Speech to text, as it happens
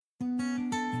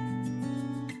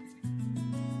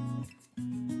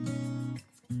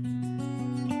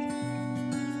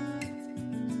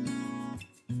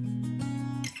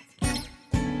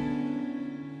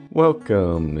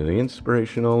Welcome to the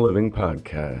Inspirational Living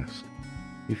Podcast.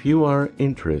 If you are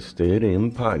interested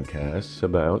in podcasts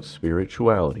about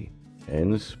spirituality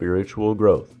and spiritual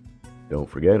growth, don't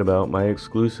forget about my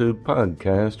exclusive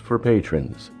podcast for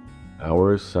patrons,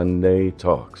 Our Sunday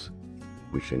Talks,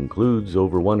 which includes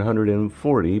over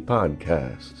 140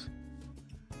 podcasts.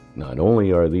 Not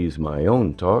only are these my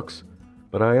own talks,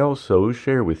 but I also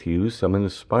share with you some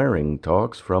inspiring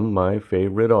talks from my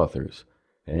favorite authors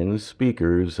and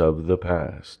speakers of the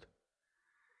past.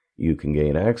 You can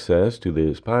gain access to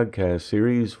this podcast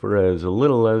series for as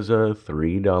little as a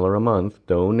 $3 a month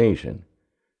donation,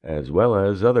 as well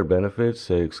as other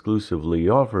benefits exclusively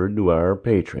offered to our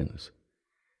patrons.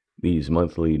 These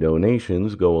monthly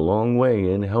donations go a long way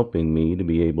in helping me to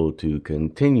be able to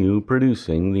continue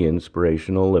producing the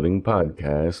Inspirational Living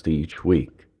Podcast each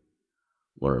week.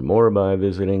 Learn more by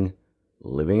visiting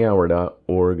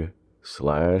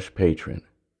livinghour.org/patron.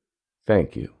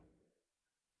 Thank you.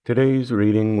 Today's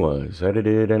reading was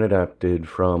edited and adapted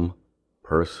from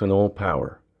Personal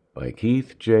Power by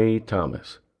Keith J.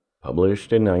 Thomas,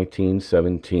 published in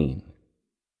 1917.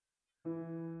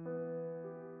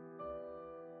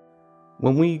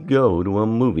 When we go to a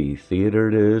movie theater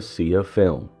to see a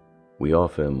film, we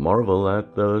often marvel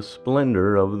at the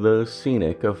splendor of the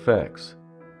scenic effects.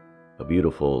 A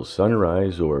beautiful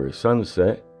sunrise or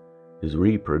sunset is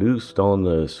reproduced on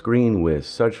the screen with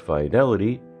such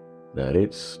fidelity that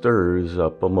it stirs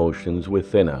up emotions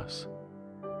within us.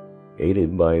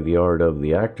 Aided by the art of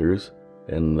the actors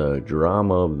and the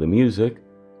drama of the music,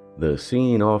 the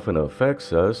scene often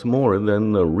affects us more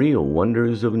than the real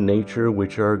wonders of nature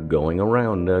which are going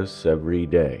around us every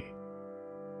day.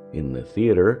 In the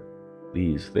theater,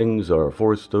 these things are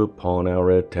forced upon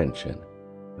our attention,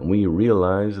 and we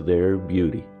realize their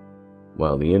beauty,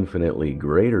 while the infinitely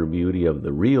greater beauty of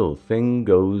the real thing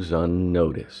goes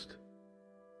unnoticed.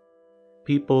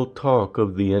 People talk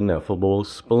of the ineffable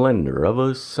splendor of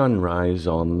a sunrise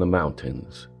on the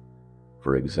mountains.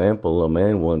 For example, a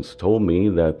man once told me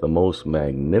that the most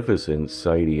magnificent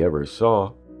sight he ever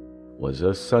saw was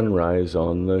a sunrise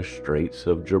on the Straits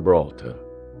of Gibraltar,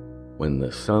 when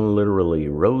the sun literally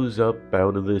rose up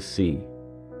out of the sea,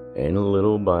 and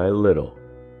little by little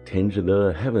tinged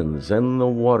the heavens and the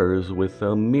waters with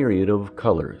a myriad of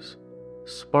colors,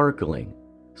 sparkling,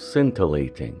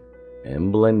 scintillating,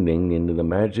 and blending into the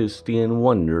majesty and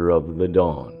wonder of the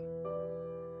dawn.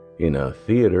 In a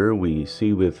theater, we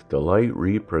see with delight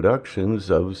reproductions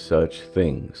of such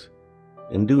things,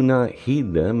 and do not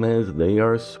heed them as they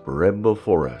are spread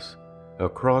before us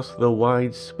across the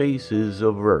wide spaces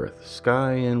of earth,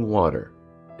 sky, and water,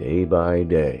 day by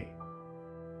day.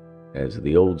 As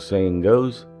the old saying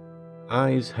goes,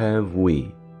 eyes have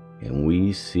we, and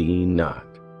we see not.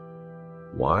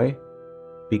 Why?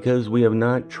 Because we have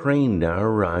not trained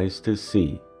our eyes to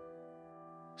see.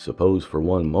 Suppose for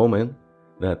one moment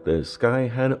that the sky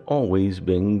had always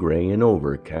been gray and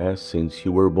overcast since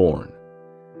you were born,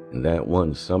 and that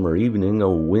one summer evening a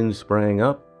wind sprang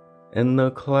up and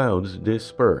the clouds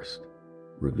dispersed,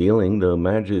 revealing the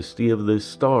majesty of the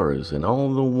stars and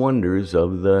all the wonders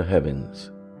of the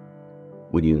heavens.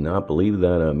 Would you not believe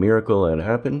that a miracle had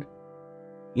happened?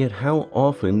 Yet how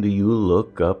often do you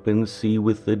look up and see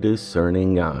with the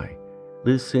discerning eye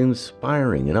this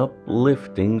inspiring and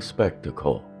uplifting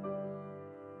spectacle?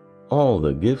 All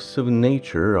the gifts of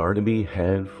nature are to be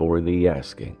had for the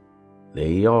asking.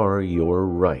 They are your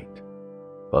right.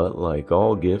 But like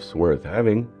all gifts worth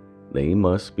having, they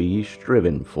must be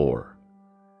striven for.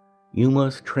 You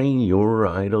must train your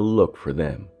eye to look for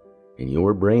them, and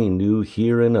your brain to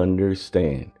hear and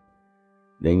understand.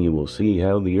 Then you will see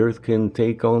how the earth can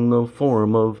take on the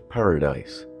form of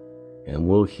paradise, and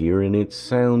will hear in its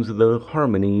sounds the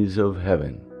harmonies of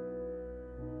heaven.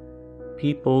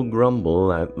 People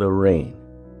grumble at the rain.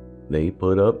 They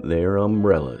put up their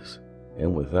umbrellas,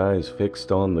 and with eyes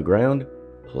fixed on the ground,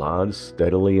 plod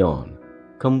steadily on,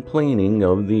 complaining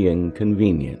of the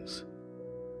inconvenience.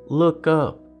 Look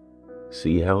up.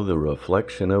 See how the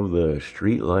reflection of the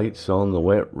streetlights on the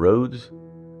wet roads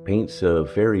paints a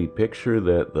fairy picture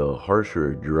that the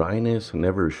harsher dryness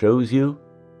never shows you?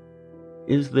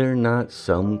 Is there not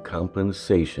some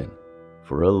compensation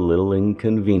for a little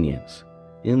inconvenience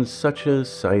in such a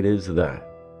sight as that?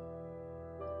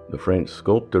 The French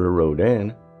sculptor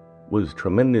Rodin was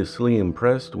tremendously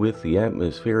impressed with the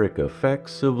atmospheric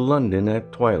effects of London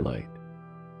at twilight.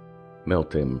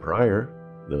 Melton Prior,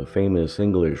 the famous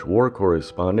English war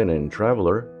correspondent and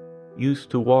traveler, used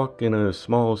to walk in a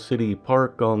small city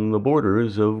park on the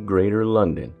borders of Greater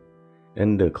London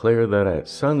and declare that at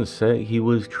sunset he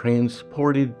was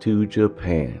transported to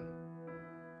Japan.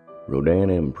 Rodin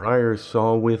and Prior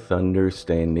saw with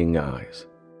understanding eyes,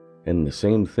 and the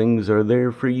same things are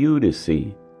there for you to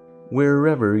see,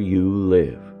 wherever you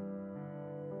live.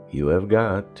 You have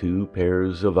got two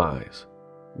pairs of eyes.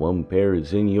 One pair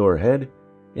is in your head,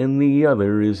 and the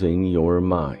other is in your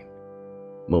mind.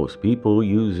 Most people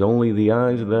use only the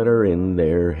eyes that are in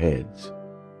their heads.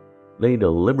 They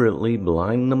deliberately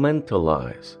blind the mental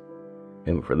eyes,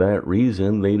 and for that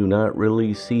reason they do not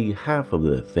really see half of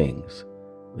the things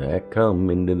that come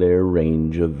into their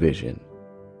range of vision.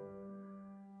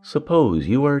 Suppose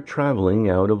you are traveling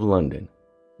out of London,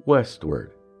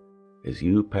 westward. As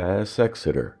you pass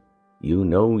Exeter, you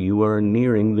know you are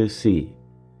nearing the sea,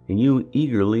 and you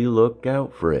eagerly look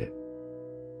out for it.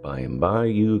 By and by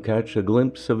you catch a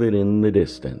glimpse of it in the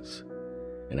distance,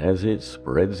 and as it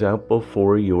spreads out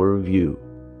before your view,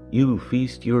 you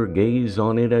feast your gaze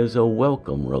on it as a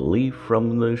welcome relief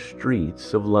from the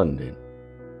streets of London.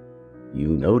 You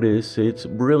notice its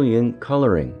brilliant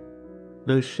coloring,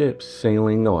 the ships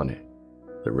sailing on it,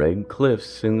 the red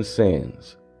cliffs and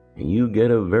sands, and you get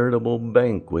a veritable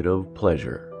banquet of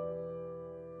pleasure.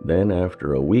 Then,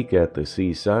 after a week at the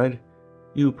seaside,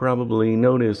 you probably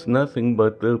notice nothing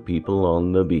but the people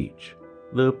on the beach,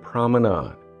 the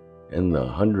promenade, and the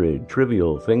 100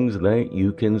 trivial things that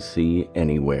you can see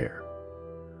anywhere.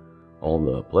 All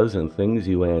the pleasant things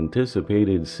you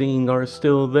anticipated seeing are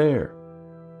still there,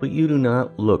 but you do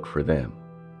not look for them.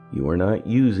 You are not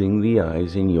using the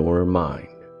eyes in your mind.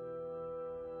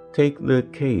 Take the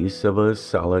case of a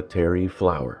solitary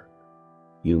flower.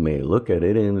 You may look at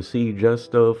it and see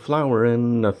just a flower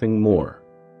and nothing more.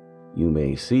 You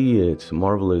may see its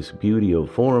marvelous beauty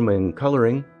of form and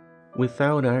coloring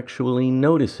without actually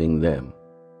noticing them,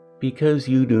 because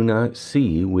you do not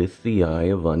see with the eye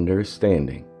of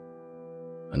understanding.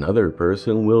 Another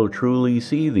person will truly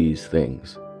see these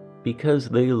things, because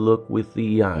they look with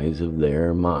the eyes of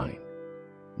their mind.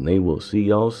 They will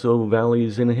see also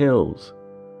valleys and hills,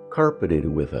 carpeted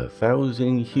with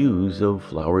 1,000 hues of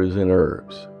flowers and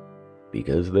herbs,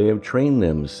 because they have trained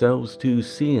themselves to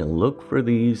see and look for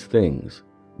these things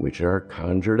which are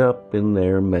conjured up in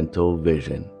their mental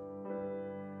vision.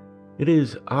 It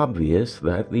is obvious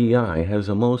that the eye has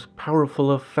a most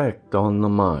powerful effect on the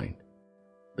mind.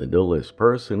 The dullest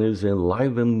person is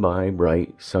enlivened by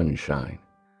bright sunshine,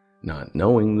 not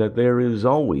knowing that there is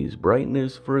always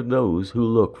brightness for those who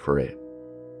look for it.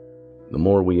 The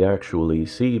more we actually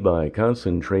see by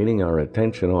concentrating our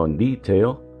attention on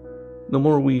detail, the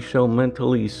more we shall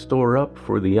mentally store up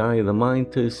for the eye of the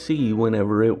mind to see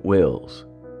whenever it wills.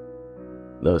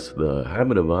 Thus the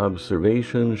habit of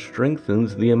observation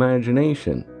strengthens the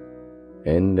imagination,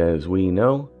 and as we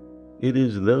know, it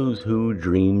is those who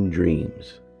dream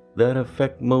dreams that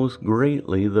affect most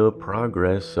greatly the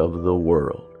progress of the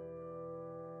world.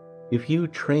 If you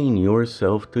train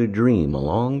yourself to dream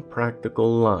along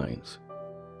practical lines,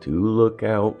 to look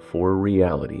out for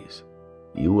realities,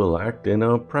 you will act in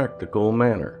a practical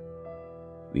manner.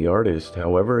 The artist,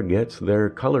 however, gets their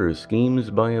color schemes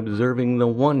by observing the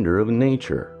wonder of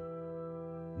nature.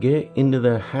 Get into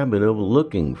the habit of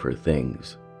looking for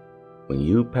things. When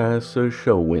you pass a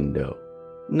show window,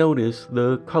 notice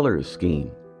the color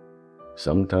scheme.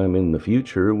 Sometime in the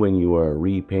future, when you are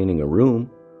repainting a room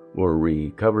or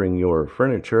recovering your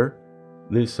furniture,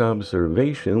 this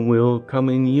observation will come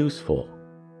in useful.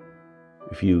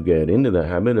 If you get into the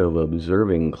habit of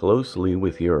observing closely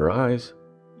with your eyes,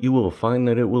 you will find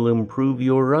that it will improve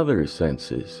your other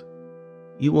senses.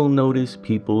 You will notice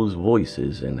people's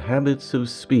voices and habits of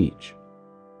speech.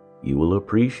 You will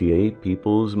appreciate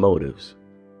people's motives.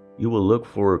 You will look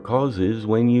for causes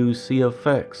when you see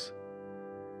effects.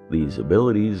 These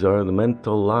abilities are the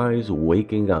mental eyes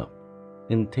waking up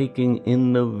and taking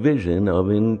in the vision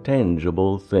of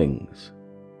intangible things.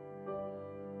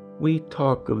 We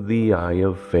talk of the eye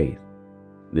of faith.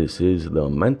 This is the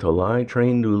mental eye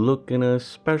trained to look in a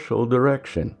special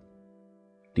direction.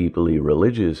 Deeply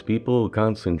religious people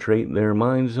concentrate their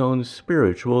minds on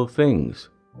spiritual things,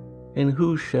 and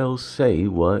who shall say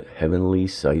what heavenly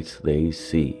sights they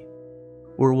see,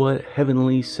 or what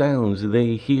heavenly sounds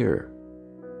they hear?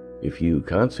 If you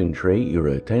concentrate your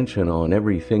attention on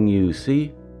everything you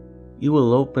see, you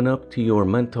will open up to your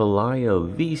mental eye a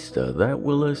vista that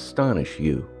will astonish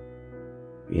you.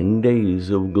 In days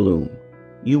of gloom,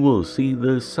 you will see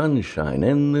the sunshine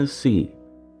and the sea,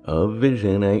 a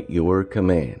vision at your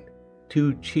command,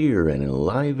 to cheer and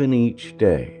enliven each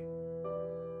day.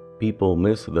 People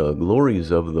miss the glories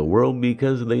of the world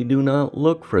because they do not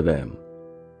look for them.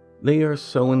 They are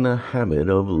so in the habit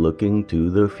of looking to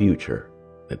the future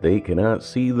that they cannot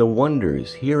see the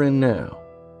wonders here and now.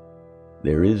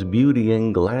 There is beauty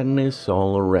and gladness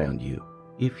all around you,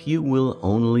 if you will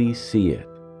only see it.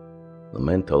 The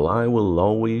mental eye will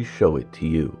always show it to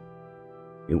you.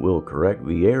 It will correct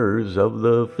the errors of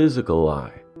the physical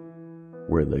eye.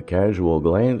 Where the casual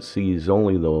glance sees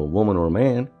only the woman or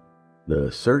man,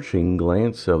 the searching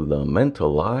glance of the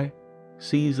mental eye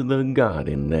sees the God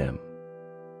in them.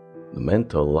 The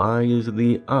mental eye is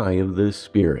the eye of the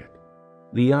Spirit,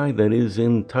 the eye that is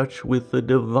in touch with the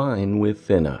divine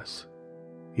within us.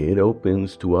 It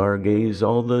opens to our gaze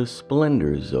all the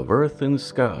splendors of earth and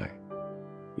sky.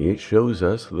 It shows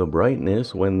us the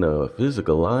brightness when the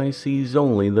physical eye sees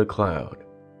only the cloud,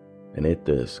 and it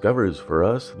discovers for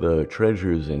us the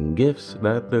treasures and gifts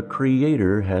that the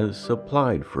Creator has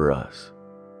supplied for us.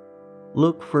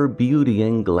 Look for beauty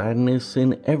and gladness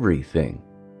in everything.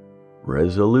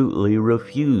 Resolutely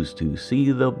refuse to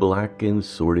see the black and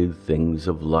sordid things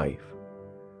of life.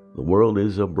 The world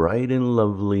is a bright and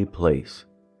lovely place,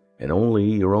 and only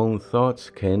your own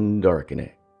thoughts can darken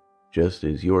it, just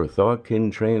as your thought can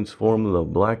transform the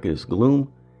blackest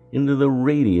gloom into the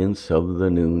radiance of the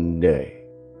noonday.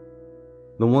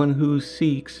 The one who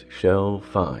seeks shall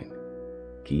find.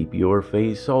 Keep your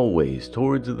face always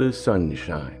towards the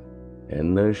sunshine,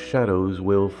 and the shadows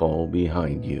will fall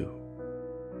behind you.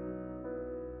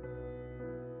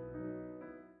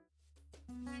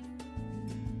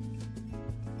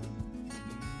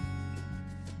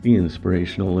 The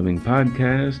Inspirational Living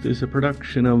Podcast is a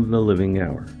production of The Living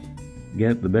Hour.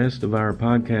 Get the best of our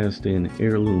podcast in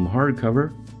heirloom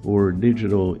hardcover or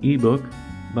digital ebook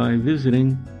by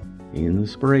visiting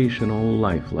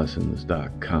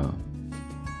inspirationallifelessons.com.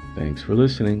 Thanks for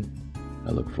listening.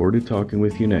 I look forward to talking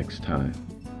with you next time.